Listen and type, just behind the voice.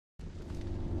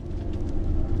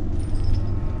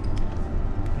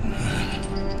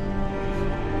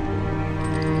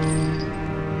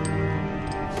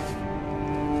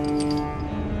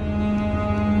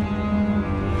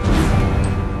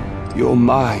Your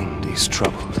mind is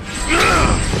troubled.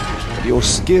 Your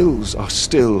skills are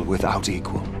still without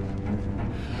equal.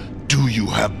 Do you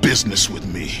have business with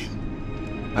me?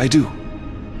 I do.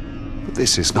 But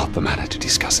this is not the manner to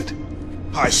discuss it.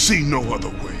 I see no other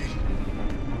way.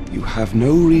 You have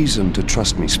no reason to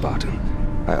trust me, Spartan.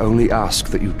 I only ask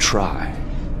that you try.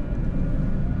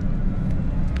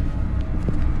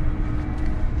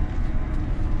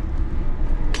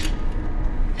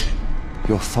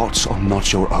 Your thoughts are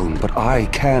not your own, but I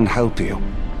can help you.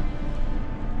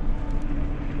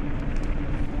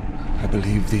 I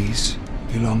believe these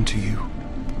belong to you.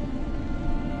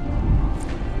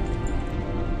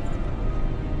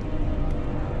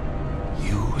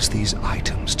 Use these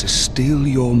items to still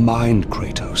your mind,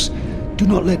 Kratos. Do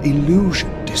not let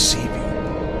illusion deceive you.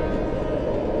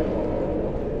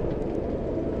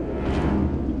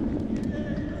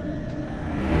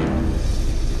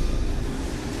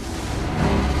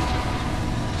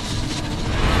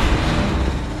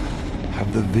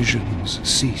 Have the visions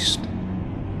ceased?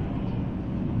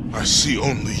 I see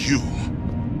only you.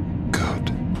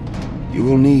 Good. You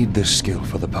will need this skill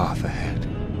for the path ahead.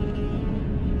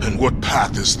 And what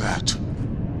path is that?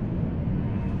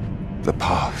 The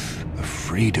path of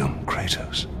freedom,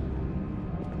 Kratos.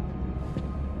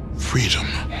 Freedom?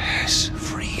 Yes,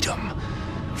 freedom.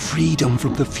 Freedom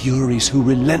from the Furies who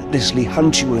relentlessly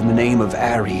hunt you in the name of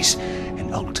Ares,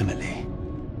 and ultimately,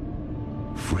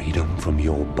 freedom from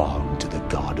your bond to the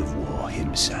god of war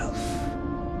himself.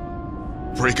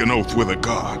 Break an oath with a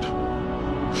god.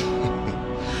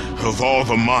 Of all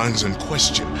the minds in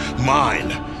question,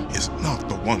 mine is not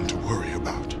the one to worry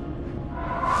about.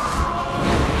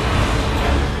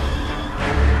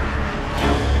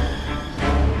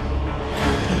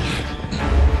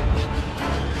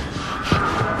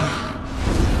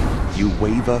 You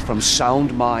waver from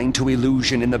sound mind to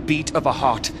illusion in the beat of a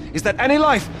heart. Is that any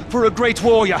life for a great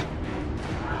warrior?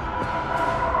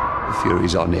 The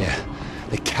Furies are near.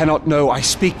 They cannot know I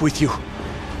speak with you.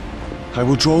 I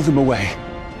will draw them away.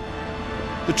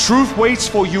 The truth waits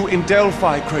for you in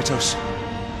Delphi, Kratos.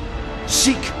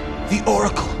 Seek the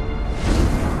Oracle.